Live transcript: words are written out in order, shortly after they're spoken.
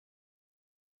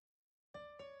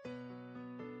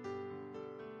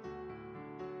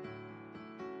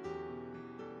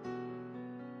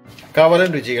കാവലൻ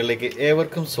രുചികളിലേക്ക്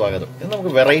ഏവർക്കും സ്വാഗതം. ഇന്ന്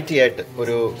നമുക്ക് വെറൈറ്റി ആയിട്ട്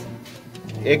ഒരു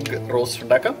എഗ് റോസ്റ്റ്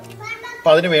ഉണ്ടാക്കാം. അപ്പം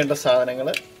അതിന് വേണ്ട സാധനങ്ങൾ: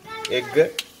 എഗ്ഗ്,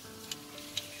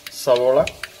 സവോള,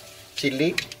 ചില്ലി,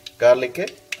 ഗാർലിക്ക്,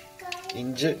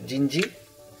 ജിഞ്ചി.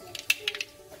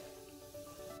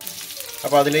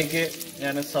 അപ്പോൾ അതിലേക്ക്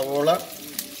ഞാൻ സവോള,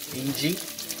 ഇഞ്ചി,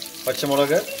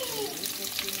 പച്ചമുളക്,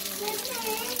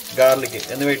 ഗാർലിക്ക്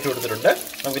എന്നിവ ഇട്ട് കൊടുത്തിട്ടുണ്ട്.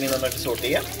 നമുക്കിനി നന്നായിട്ട് സോട്ട്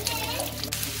ചെയ്യാം.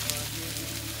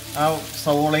 ആ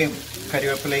സവോളയും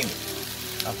കരിവേപ്പിലയും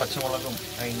ആ പച്ചമുളകും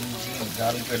ആ ഇഞ്ചിയും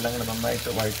ഗാർലിക്കും എല്ലാം കൂടെ നന്നായിട്ട്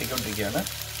വഴറ്റിക്കൊണ്ടിരിക്കുകയാണ്.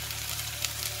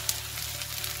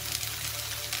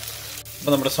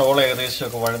 അപ്പോൾ നമ്മുടെ സവോള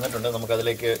ഏകദേശമൊക്കെ വഴന്നിട്ടുണ്ട്.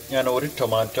 നമുക്കതിലേക്ക് ഞാൻ ഒരു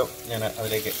ടൊമാറ്റോ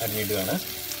അതിലേക്ക് അരിഞ്ഞിടുകയാണ്.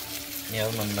 ഇനി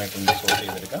അത് നന്നായിട്ടൊന്ന് സോട്ട്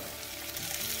ചെയ്തെടുക്കാം.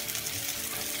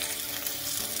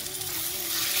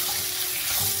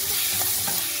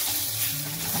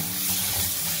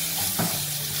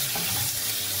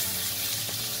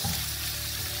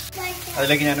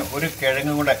 അതിലേക്ക് ഞാൻ ഒരു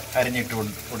കിഴങ്ങും കൂടെ അരിഞ്ഞിട്ട്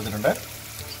കൊടുത്തിട്ടുണ്ട്.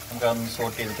 നമുക്കതൊന്ന്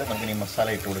സോട്ട് ചെയ്തിട്ട് നമുക്കിനി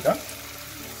മസാല ഇട്ട് കൊടുക്കാം.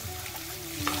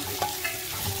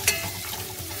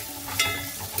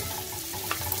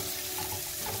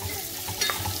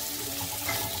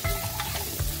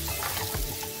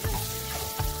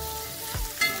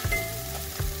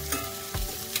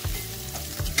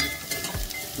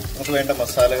 നമുക്ക് വേണ്ട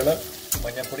മസാലകൾ: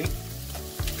 മഞ്ഞൾപ്പൊടി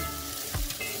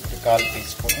 1/4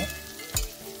 ടീസ്പൂണ്,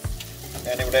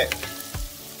 ഞാനിവിടെ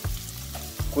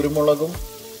കുരുമുളകും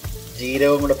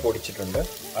ജീരകവും കൂടെ പൊടിച്ചിട്ടുണ്ട്,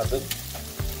 അത്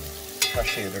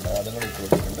ക്രഷ് ചെയ്തിട്ടുണ്ട്, അതും കൂടെ ഇട്ട്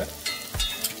കൊടുത്തിട്ടുണ്ട്.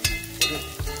 ഒരു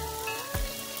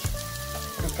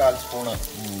 1/4 സ്പൂണ്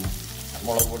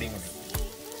മുളക് പൊടിയും കൂടി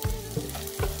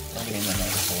നമുക്കിനി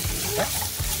നന്നായിട്ട് സോട്ട് ചെയ്തിട്ട്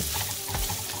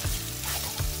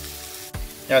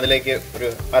ഞാൻ അതിലേക്ക് ഒരു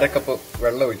 1/2 കപ്പ്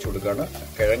വെള്ളം ഒഴിച്ചു കൊടുക്കുകയാണ്.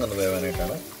 കിഴങ്ങൊന്ന്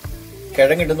വേവാനായിട്ടാണ്.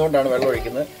 കിഴങ്ങിടുന്നതുകൊണ്ടാണ് വെള്ളം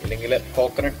ഒഴിക്കുന്നത്, ഇല്ലെങ്കിൽ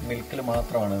കോക്കനട്ട് മിൽക്കിൽ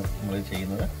മാത്രമാണ് നമ്മൾ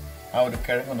ചെയ്യുന്നത്. ആ ഒരു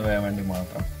കിഴങ്ങൊന്ന് വേവാൻ വേണ്ടി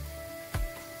മാത്രം.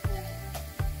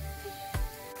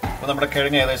 അപ്പോൾ നമ്മുടെ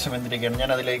കിഴങ്ങ് ഏകദേശം വെന്തിരിക്കുകയാണ്.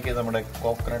 ഞാൻ അതിലേക്ക് നമ്മുടെ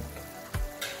കോക്കനട്ട്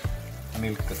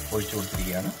മിൽക്ക് ഒഴിച്ചു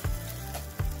കൊടുത്തിരിക്കുകയാണ്.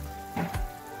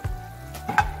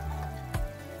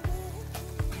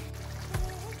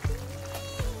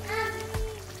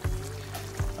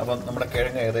 അപ്പം നമ്മുടെ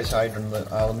കിഴങ്ങ് ഏകദേശം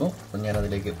ആവുന്നു. അപ്പം ഞാൻ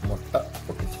അതിലേക്ക് മുട്ട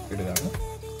പൊട്ടിച്ച് ഇടുകയാണ്.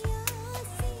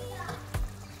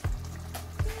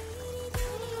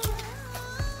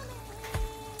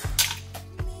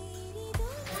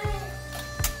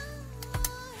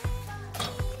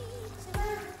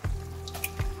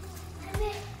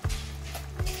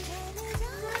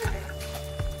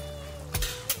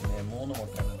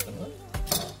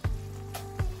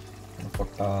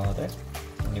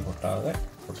 പൊട്ടാതെ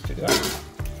പൊട്ടിച്ചിടുക.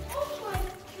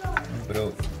 ഒരു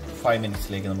 5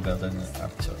 മിനിറ്റ്സിലേക്ക് നമുക്കതങ്ങ്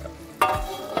അടച്ചു വെക്കാം.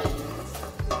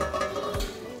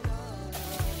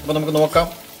 അപ്പോൾ നമുക്ക്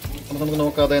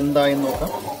നോക്കാം അതെന്തായെന്ന്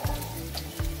നോക്കാം.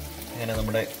 അങ്ങനെ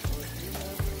നമ്മുടെ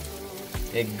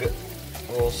എഗ്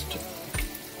റോസ്റ്റ്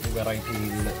ഒരു വെറൈറ്റി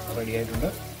രീതിയിൽ റെഡി ആയിട്ടുണ്ട്.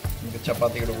 നമുക്ക്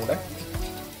ചപ്പാത്തിയുടെ കൂടെ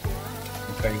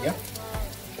കഴിക്കാം.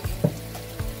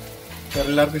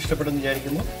 എല്ലാവർക്കും ഇഷ്ടപ്പെടുമെന്ന്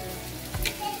വിചാരിക്കുന്നു.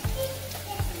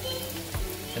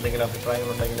 എന്തെങ്കിലും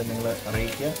അഭിപ്രായങ്ങളുണ്ടെങ്കിൽ നിങ്ങൾ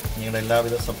അറിയിക്കുക. നിങ്ങളുടെ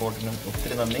എല്ലാവിധ സപ്പോർട്ടിനും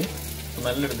ഒത്തിരി നന്ദി.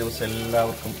 നല്ലൊരു ദിവസം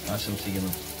എല്ലാവർക്കും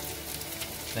ആശംസിക്കുന്നു.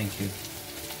 Thank you.